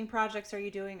acting projects are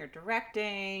you doing or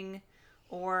directing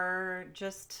or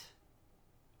just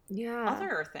Yeah.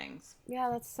 other things? Yeah,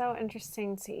 that's so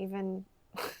interesting to even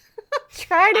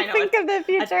try to I know think it's of the a,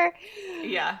 future.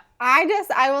 yeah.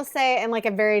 I will say in like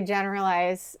a very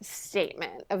generalized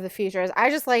statement of the future is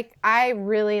I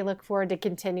really look forward to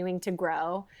continuing to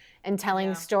grow and telling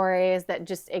Yeah. stories that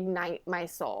just ignite my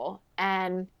soul.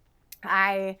 And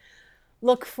I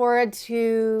look forward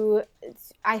to,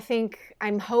 I think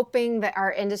I'm hoping that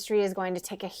our industry is going to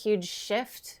take a huge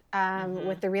shift with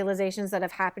Mhm. the realizations that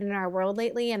have happened in our world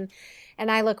lately. And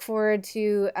I look forward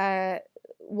to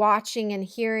watching and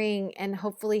hearing and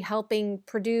hopefully helping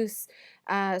produce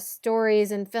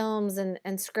stories and films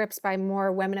and scripts by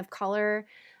more women of color.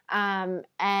 And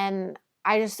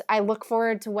I look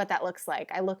forward to what that looks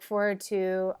like. I look forward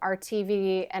to our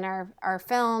TV and our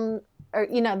film, or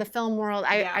the film world.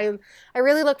 Yeah. I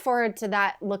really look forward to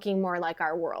that looking more like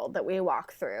our world that we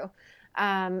walk through.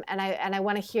 And I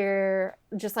want to hear,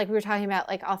 just like we were talking about,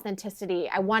 like authenticity.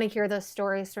 I want to hear those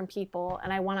stories from people,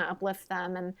 and I want to uplift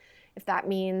them. And if that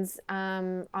means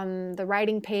on the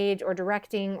writing page or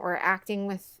directing or acting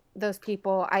with those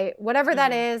people, whatever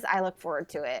that Mhm. is, I look forward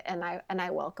to it, and I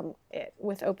welcome it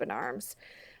with open arms.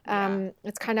 Yeah.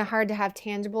 It's kind of hard to have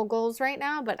tangible goals right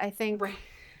now, but I think Right.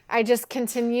 I just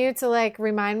continue to like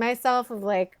remind myself of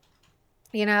like,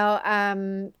 the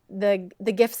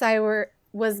gifts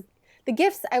the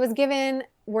gifts I was given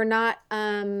were not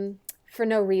for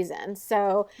no reason.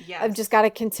 So I've just Yes. got to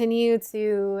continue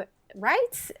to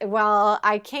write while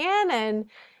I can,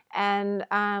 and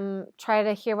try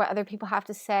to hear what other people have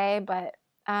to say. But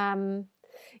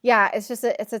yeah,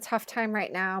 it's a tough time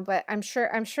right now. But I'm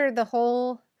sure the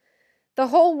whole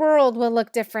world will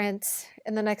look different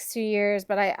in the next 2 years.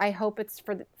 But I hope it's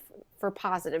for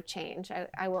positive change.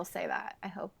 I will say that. I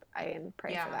hope I and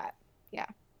pray for Yeah. that. Yeah.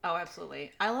 Oh,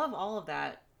 absolutely. I love all of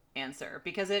that answer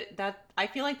because I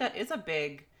feel like that is a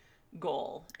big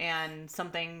goal and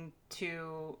something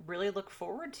to really look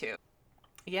forward to.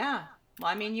 Yeah. Well,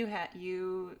 I mean,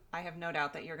 I have no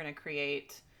doubt that you're going to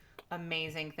create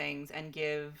amazing things and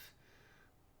give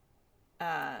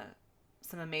uh,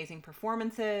 some amazing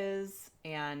performances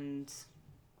and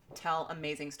tell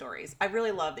amazing stories. I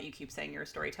really love that you keep saying you're a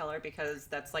storyteller because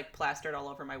that's like plastered all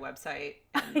over my website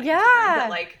and my Instagram that Yeah,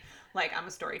 like I'm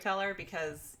a storyteller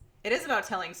because it is about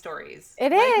telling stories.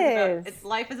 it is.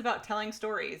 Life is about telling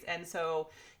stories. And so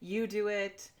you do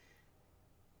it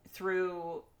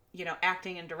through,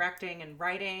 acting and directing and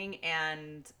writing,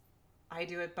 and I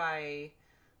do it by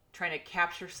trying to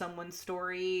capture someone's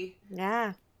story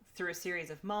Yeah. through a series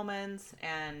of moments.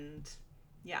 And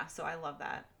yeah, so I love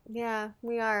that. Yeah,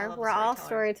 we I are. love the We're all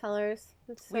storyteller. storytellers.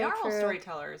 It's We so are all true.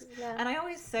 storytellers. Yeah. And I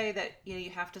always say that, you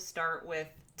have to start with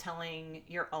telling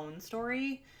your own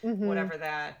story, Mhm. whatever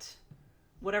that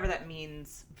whatever that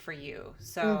means for you.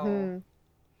 So, Mhm.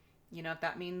 if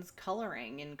that means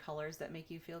coloring in colors that make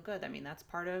you feel good, I mean, that's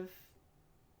part of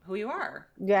who you are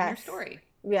and your Yes. story.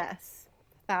 Yes. Yeah.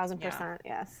 1,000%.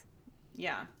 Yes.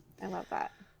 Yeah. I love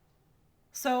that.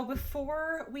 So,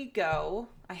 before we go,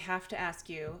 I have to ask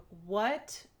you,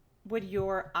 what would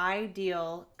your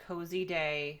ideal cozy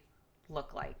day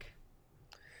look like?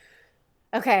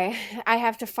 Okay, I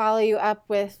have to follow you up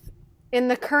with in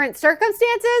the current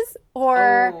circumstances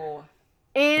or Oh,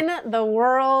 in the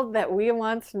world that we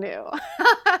once knew.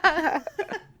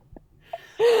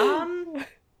 um,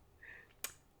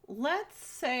 let's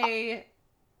say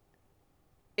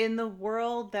in the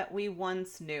world that we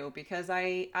once knew, because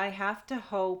I have to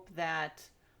hope that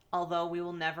although we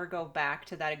will never go back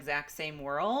to that exact same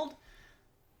world,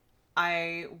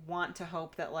 I want to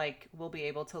hope that like we'll be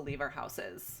able to leave our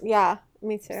houses. Yeah,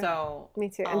 me too. So Me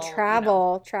too. And I'll,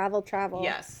 travel.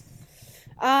 yes,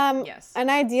 Um, yes. an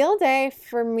ideal day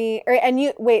for me, and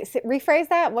you wait, rephrase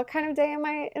that. What kind of day am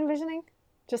I envisioning?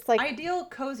 Just like Ideal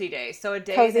cozy day. So a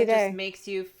day cozy that just day. makes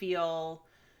you feel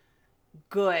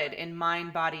good in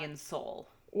mind, body, and soul.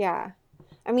 Yeah.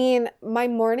 I mean, my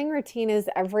morning routine is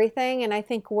everything, and I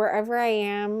think wherever I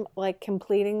am, like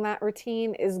completing that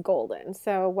routine is golden. So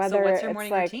So whether what's your it's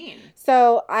morning like, routine?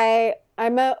 so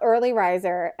I'm a early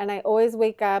riser, and I always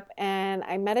wake up and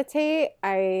I meditate.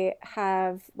 I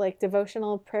have like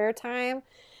devotional prayer time,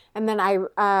 and then I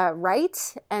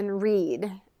write and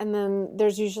read, and then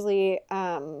there's usually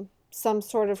some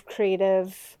sort of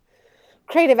creative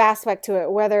aspect to it,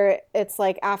 whether it's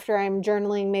like after I'm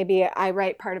journaling, maybe I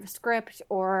write part of a script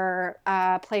or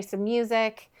play some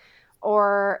music,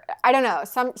 or I don't know,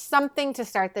 something to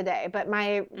start the day. But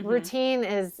my Mm-hmm. routine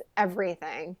is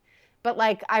everything. But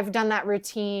like I've done that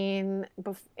routine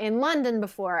in London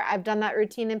before. I've done that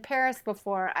routine in Paris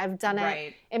before. I've done it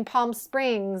Right. in Palm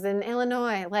Springs in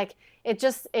Illinois. Like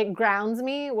it grounds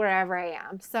me wherever I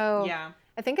am. So Yeah.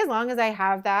 I think as long as I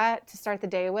have that to start the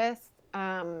day with,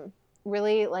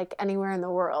 really like anywhere in the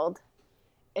world,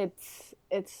 it's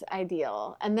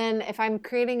ideal. And then if I'm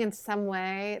creating in some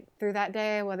way through that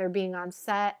day, whether being on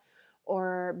set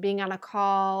or being on a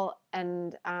call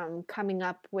and coming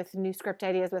up with new script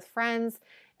ideas with friends,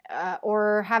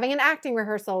 or having an acting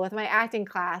rehearsal with my acting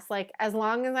class, like as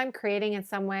long as I'm creating in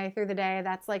some way through the day,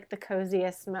 that's like the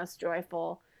coziest, most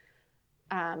joyful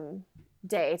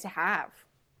day to have.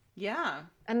 Yeah.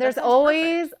 And That there's sounds perfect.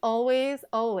 always, always,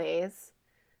 always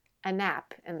a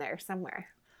nap in there somewhere.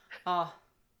 Oh,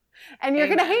 And you're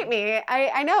going to hate amen. me.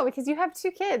 I know because you have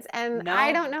 2 kids and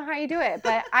I No. don't know how you do it.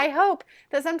 But I hope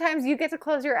that sometimes you get to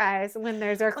close your eyes when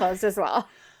theirs are closed as well.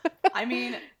 I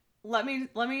mean, let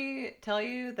me tell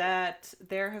you that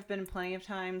there have been plenty of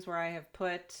times where I have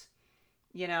put,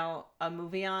 a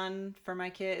movie on for my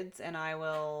kids and I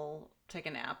will take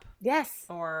a nap. Yes.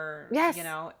 Or, Yes.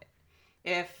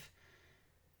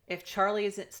 if Charlie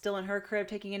is still in her crib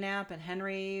taking a nap and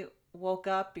Henry woke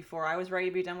up before I was ready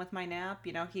to be done with my nap,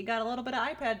 he got a little bit of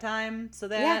iPad time so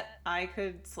Yeah. that I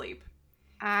could sleep.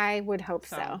 I would hope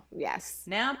So, so. Yes.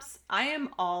 naps, I am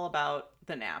all about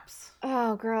the naps.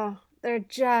 Oh, girl. They're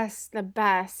just the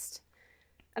best.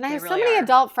 And I They have so really many are.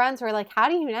 adult friends who are like, how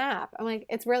do you nap? I'm like,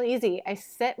 it's real easy. I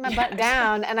sit my butt Yeah.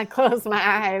 down and I close my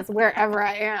eyes wherever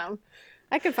I am.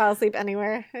 I could fall asleep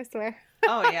anywhere, I swear.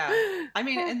 Oh yeah. I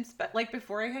mean, and like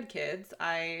before I had kids,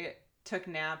 I took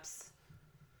naps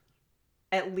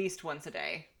at least once a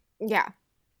day. Yeah.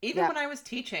 Even Yep. when I was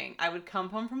teaching, I would come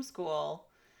home from school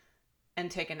and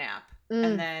take a nap and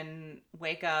Mm. then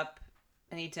wake up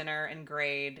and eat dinner and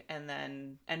grade and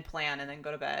plan and then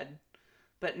go to bed.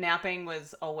 But napping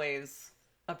was always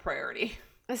a priority.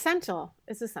 Essential.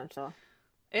 It's essential.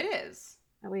 It is.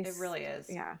 At It least, really is.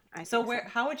 yeah, I So think so. where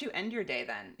how would you end your day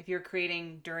then? If you're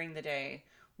creating during the day,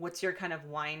 what's your kind of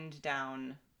wind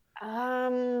down?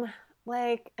 Um,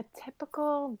 like a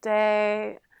typical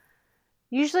day.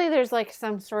 Usually there's like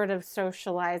some sort of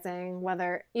socializing,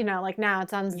 whether, like now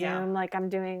it's on Yeah. Zoom, like I'm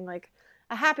doing like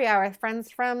a happy hour with friends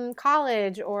from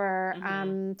college or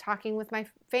Mhm. talking with my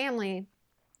family.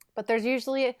 But there's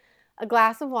usually a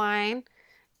glass of wine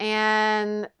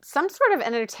and some sort of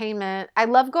entertainment. I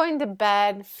love going to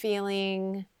bed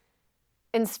feeling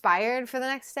inspired for the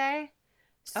next day.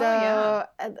 Oh yeah.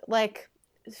 So, like,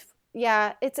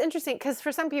 yeah, it's interesting because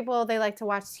for some people, they like to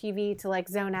watch TV to like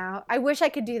zone out. I wish I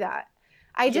could do that.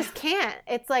 I Yeah. just can't.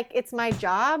 It's like, it's my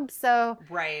job. So,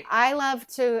 Right. I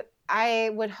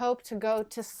would hope to go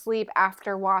to sleep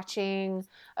after watching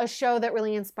a show that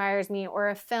really inspires me or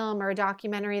a film or a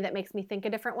documentary that makes me think a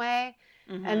different way.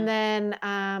 Mhm. And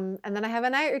then I have a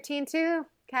night routine too,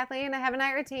 Kathleen. I have a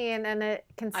night routine and it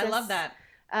I love consists that.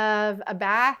 of a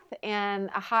bath and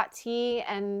a hot tea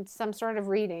and some sort of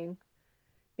reading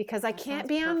because I That can't sounds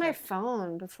be on my perfect.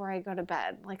 phone before I go to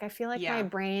bed. Like I feel like my Yeah.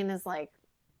 brain is like,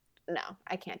 no,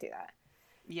 I can't do that.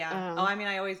 Yeah. Oh, Um, I mean,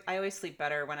 I always sleep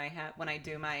better when I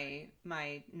do my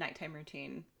nighttime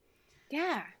routine.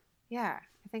 yeah, yeah,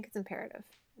 I think it's imperative.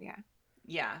 Yeah.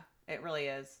 Yeah, it really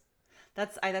is.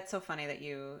 That's so funny that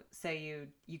you say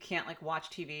you can't like watch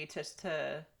TV just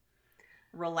to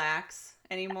relax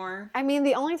anymore. I mean,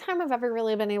 the only time I've ever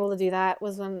really been able to do that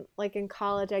was when, like, in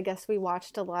college, I guess we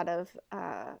watched a lot of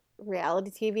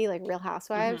reality TV, like Real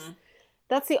Housewives. Mhm.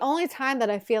 That's the only time that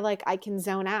I feel like I can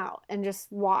zone out and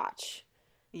just watch.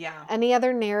 Yeah. Any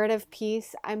other narrative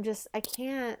piece, I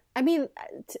can't. I mean,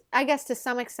 I guess to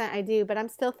some extent I do, but I'm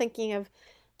still thinking of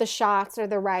the shots or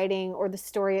the writing or the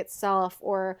story itself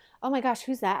or, oh my gosh,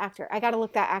 who's that actor? I got to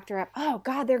look that actor up. Oh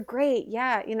God, they're great.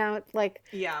 Yeah. It's like,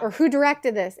 Yeah. or who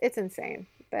directed this? It's insane.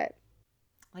 But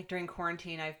Like during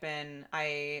quarantine,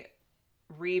 I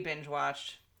re-binge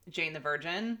watched Jane the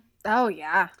Virgin. oh,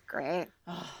 yeah. Great.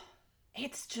 Oh,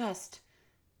 it's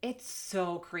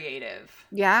so creative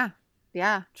Yeah.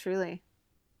 Yeah. Truly.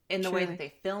 in the way that Truly.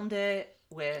 they filmed it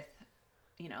with,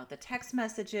 the text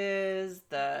messages,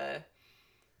 the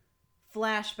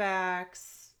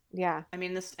flashbacks. Yeah. I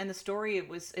mean, this and the story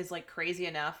is like crazy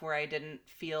enough where I didn't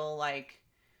feel like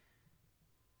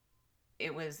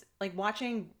it was like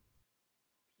watching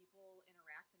people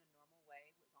interact in a normal way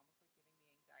was almost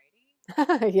like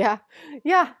giving me anxiety Yeah.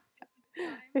 Yeah.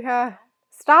 sometimes, Yeah.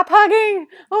 Stop hugging.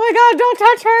 Oh my God. Don't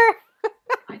touch her.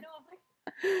 I know, I'm like,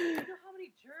 do you know how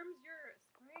many germs you're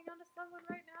spraying onto someone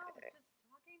right now with just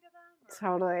talking to them? Or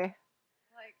Totally.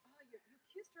 like, oh,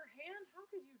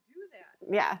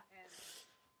 Yeah. And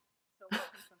so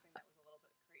making something that was a little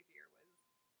bit crazier was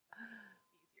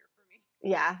easier for me.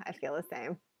 Yeah, I feel the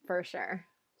same. For sure.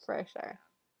 For sure.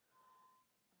 Yeah.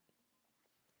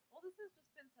 Well, this has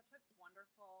just been such a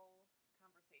wonderful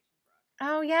conversation, Brooke.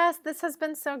 Oh, yes, this has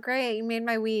been so great. You made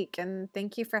my week, and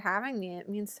thank you for having me. It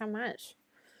means so much.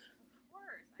 Of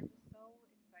course, I'm just so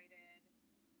excited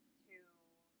to,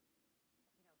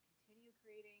 continue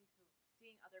creating, to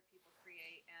seeing other people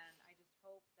create, and I just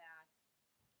hope that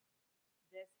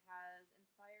this has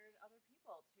inspired other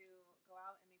people to go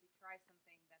out and maybe try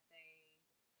something that they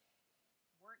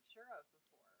weren't sure of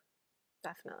before.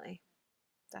 Definitely.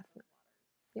 Test those Definitely.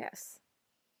 waters. Yes.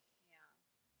 Yeah.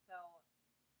 So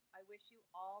I wish you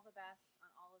all the best on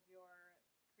all of your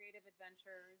creative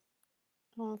adventures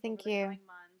Well, over thank the you. coming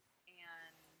months,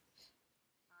 and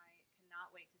I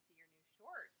cannot wait to see your new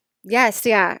short. Yes,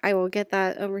 yeah, I will get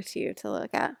that over to you to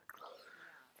look at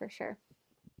Yeah, for sure.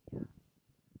 yeah.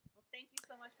 Well, thank you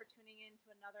so much for tuning in to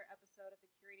another episode of the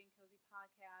Curating Cozy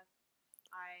podcast.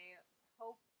 I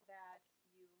hope that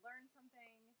you learn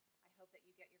something. I hope that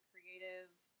you get your creative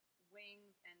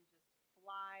wings and just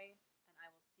fly